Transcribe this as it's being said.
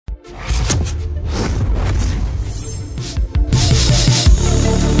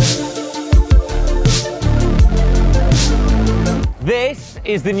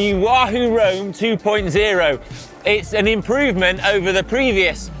is the new Wahoo Roam 2.0. It's an improvement over the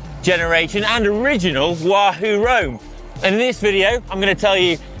previous generation and original Wahoo Roam. And in this video, I'm going to tell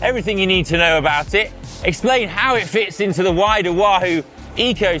you everything you need to know about it, explain how it fits into the wider Wahoo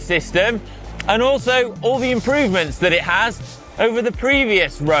ecosystem, and also all the improvements that it has over the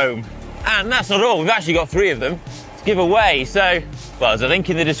previous Roam. And that's not all, we've actually got 3 of them to give away. So, well, there's a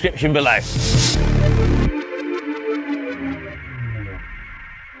link in the description below.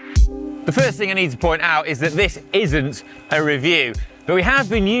 The first thing I need to point out is that this isn't a review, but we have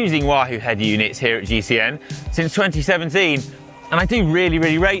been using Wahoo head units here at GCN since 2017, and I do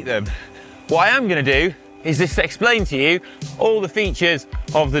really rate them. What I am going to do is just explain to you all the features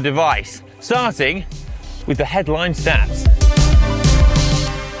of the device, starting with the headline stats.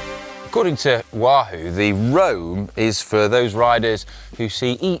 According to Wahoo, the Roam is for those riders who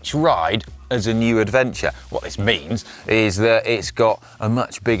see each ride as a new adventure. What this means is that it's got a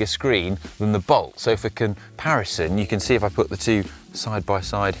much bigger screen than the Bolt. So for comparison, you can see if I put the two side by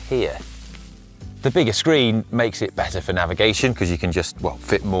side here. The bigger screen makes it better for navigation because you can just, well,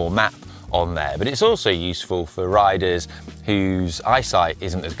 fit more map on there, but it's also useful for riders whose eyesight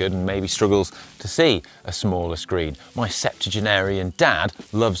isn't as good and maybe struggles to see a smaller screen. My septuagenarian dad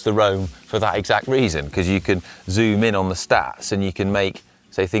loves the Roam for that exact reason, because you can zoom in on the stats and you can make,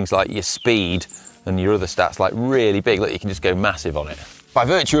 say, things like your speed and your other stats like really big. Look, you can just go massive on it. By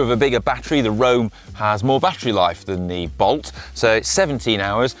virtue of a bigger battery, the Roam has more battery life than the Bolt, so it's 17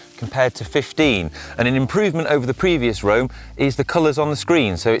 hours compared to 15. And an improvement over the previous Roam is the colours on the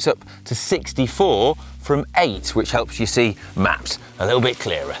screen, so it's up to 64 from 8, which helps you see maps a little bit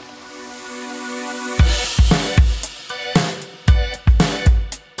clearer.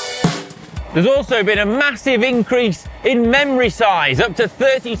 There's also been a massive increase in memory size, up to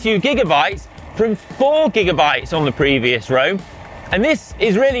 32 gigabytes from 4 gigabytes on the previous Roam. And this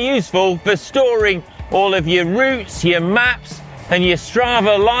is really useful for storing all of your routes, your maps, and your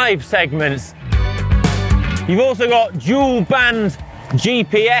Strava live segments. You've also got dual band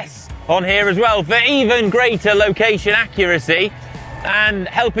GPS on here as well for even greater location accuracy and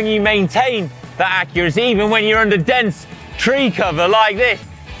helping you maintain that accuracy even when you're under dense tree cover like this,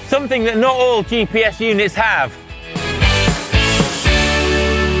 something that not all GPS units have.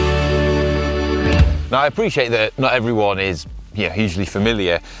 Now, I appreciate that not everyone is hugely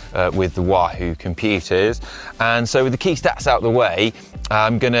familiar with the Wahoo computers, and so with the key stats out the way,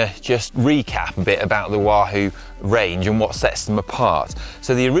 I'm going to just recap a bit about the Wahoo range and what sets them apart.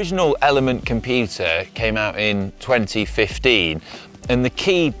 So the original ELEMNT computer came out in 2015, and the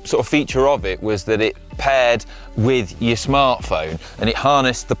key sort of feature of it was that it paired with your smartphone, and it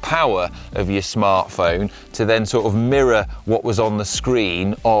harnessed the power of your smartphone to then sort of mirror what was on the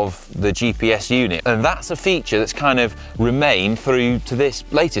screen of the GPS unit. And that's a feature that's kind of remained through to this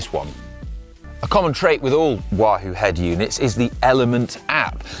latest one. A common trait with all Wahoo head units is the ELEMNT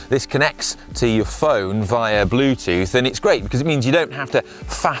app. This connects to your phone via Bluetooth, and it's great because it means you don't have to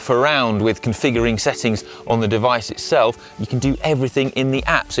faff around with configuring settings on the device itself. You can do everything in the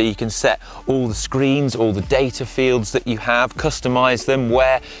app, so you can set all the screens, all the data fields that you have, customize them,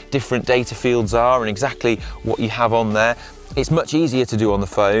 where different data fields are and exactly what you have on there. It's much easier to do on the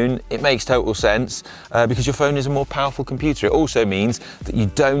phone. It makes total sense because your phone is a more powerful computer. It also means that you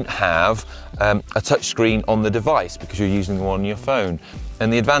don't have a touch screen on the device because you're using the one on your phone.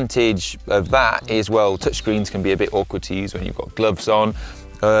 And the advantage of that is, well, touch screens can be a bit awkward to use when you've got gloves on,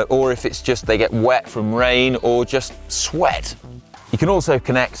 or if it's just they get wet from rain or just sweat. You can also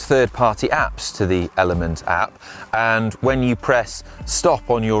connect third-party apps to the ELEMNT app, and when you press stop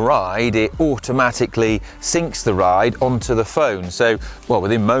on your ride, it automatically syncs the ride onto the phone. So, well,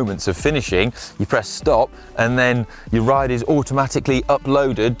 within moments of finishing, you press stop and then your ride is automatically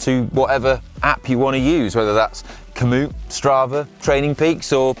uploaded to whatever app you want to use, whether that's Komoot, Strava, Training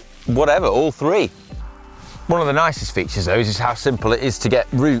Peaks, or whatever, all 3. One of the nicest features though is how simple it is to get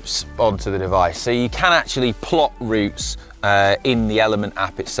routes onto the device. So you can actually plot routes in the ELEMNT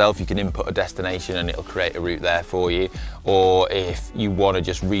app itself. You can input a destination and it'll create a route there for you. Or if you want to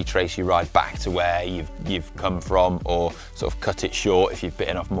just retrace your ride back to where you've come from, or sort of cut it short if you've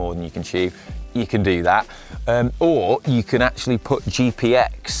bitten off more than you can chew, you can do that. Or you can actually put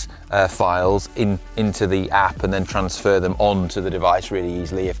GPX files into the app and then transfer them onto the device really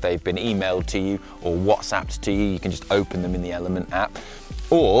easily. If they've been emailed to you or WhatsApped to you, you can just open them in the ELEMNT app.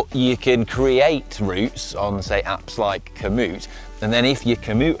 Or you can create routes on, say, apps like Komoot, and then if your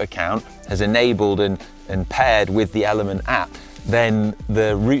Komoot account has enabled and paired with the ELEMNT app, then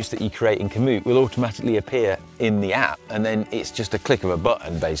the routes that you create in Komoot will automatically appear in the app, and then it's just a click of a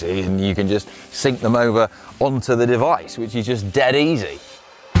button basically, and you can just sync them over onto the device, which is just dead easy.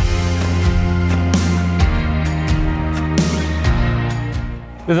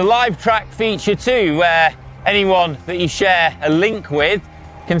 There's a live track feature too, where anyone that you share a link with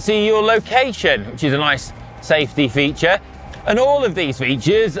can see your location, which is a nice safety feature. And all of these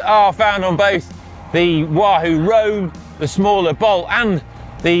features are found on both the Wahoo Roam, the smaller Bolt, and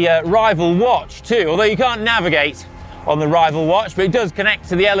the Rival Watch too, although you can't navigate on the Rival Watch, but it does connect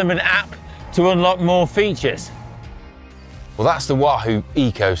to the ELEMNT app to unlock more features. Well, that's the Wahoo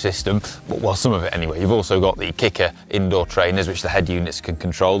ecosystem. Well, some of it anyway. You've also got the Kicker indoor trainers, which the head units can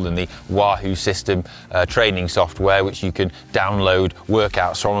control, and the Wahoo system training software, which you can download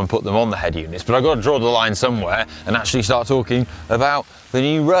workouts from and put them on the head units. But I've got to draw the line somewhere and actually start talking about the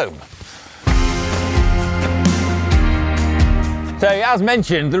new Roam. So, as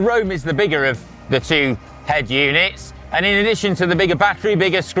mentioned, the Roam is the bigger of the two head units. And in addition to the bigger battery,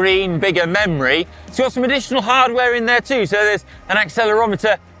 bigger screen, bigger memory, it's got some additional hardware in there too. So there's an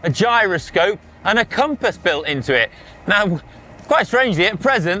accelerometer, a gyroscope, and a compass built into it. Now, quite strangely, at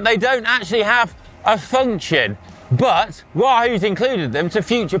present, they don't actually have a function, but Wahoo's included them to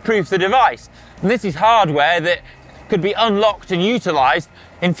future-proof the device. And this is hardware that could be unlocked and utilised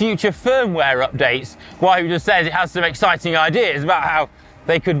in future firmware updates. Wahoo just says it has some exciting ideas about how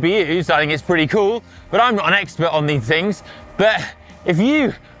they could be used. I think it's pretty cool, but I'm not an expert on these things. But if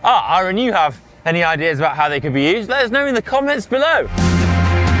you are and you have any ideas about how they could be used, let us know in the comments below.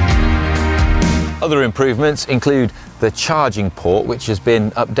 Other improvements include the charging port, which has been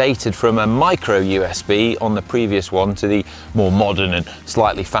updated from a micro USB on the previous one to the more modern and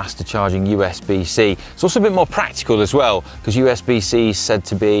slightly faster charging USB-C. It's also a bit more practical as well, because USB-C is said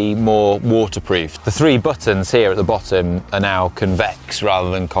to be more waterproof. The three buttons here at the bottom are now convex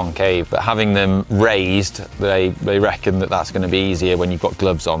rather than concave, but having them raised, they reckon that that's going to be easier when you've got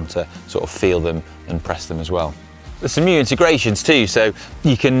gloves on to sort of feel them and press them as well. There's some new integrations too, so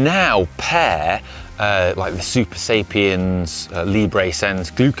you can now pair like the Super Sapiens Libre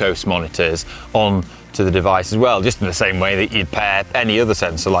Sense glucose monitors on to the device as well, just in the same way that you'd pair any other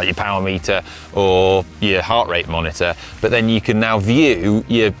sensor like your power meter or your heart rate monitor. But then you can now view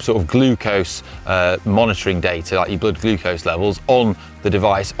your sort of glucose monitoring data, like your blood glucose levels, on the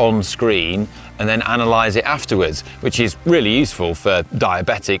device on screen, and then analyze it afterwards, which is really useful for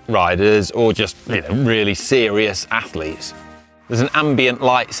diabetic riders or just, you know, really serious athletes. There's an ambient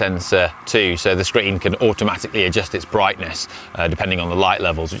light sensor too, so the screen can automatically adjust its brightness depending on the light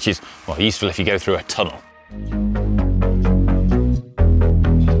levels, which is, well, useful if you go through a tunnel.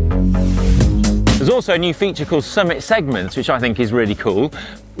 There's also a new feature called Summit Segments, which I think is really cool.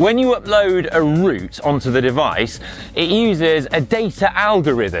 When you upload a route onto the device, it uses a data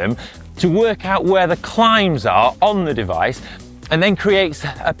algorithm to work out where the climbs are on the device, and then creates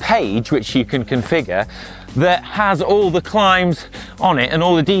a page which you can configure that has all the climbs on it and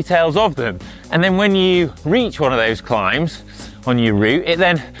all the details of them. And then when you reach one of those climbs on your route, it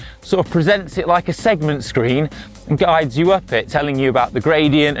then sort of presents it like a segment screen and guides you up it, telling you about the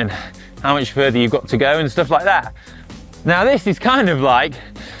gradient and how much further you've got to go and stuff like that. Now this is kind of like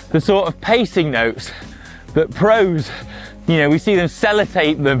the sort of pacing notes that pros, you know, we see them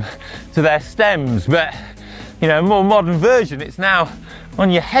sellotape them to their stems, but you know, a more modern version, it's now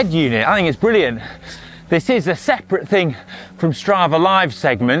on your head unit. I think it's brilliant. This is a separate thing from Strava Live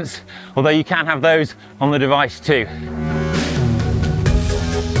segments, although you can have those on the device too.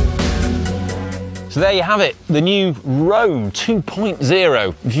 So there you have it, the new Roam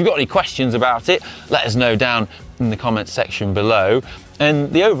 2.0. If you've got any questions about it, let us know down in the comments section below.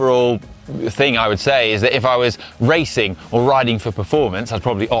 And the overall thing I would say is that if I was racing or riding for performance, I'd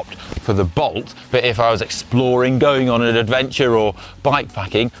probably opt for the Bolt. But if I was exploring, going on an adventure or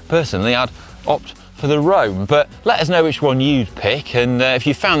bikepacking, personally, I'd opt for the Roam. But let us know which one you'd pick. And if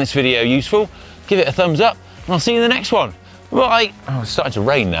you found this video useful, give it a thumbs up, and I'll see you in the next one. Bye. Oh, it's starting to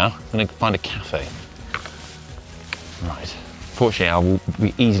rain now. I'm going to find a cafe. Right. Fortunately, I will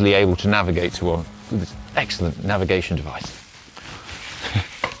be easily able to navigate to one with this excellent navigation device.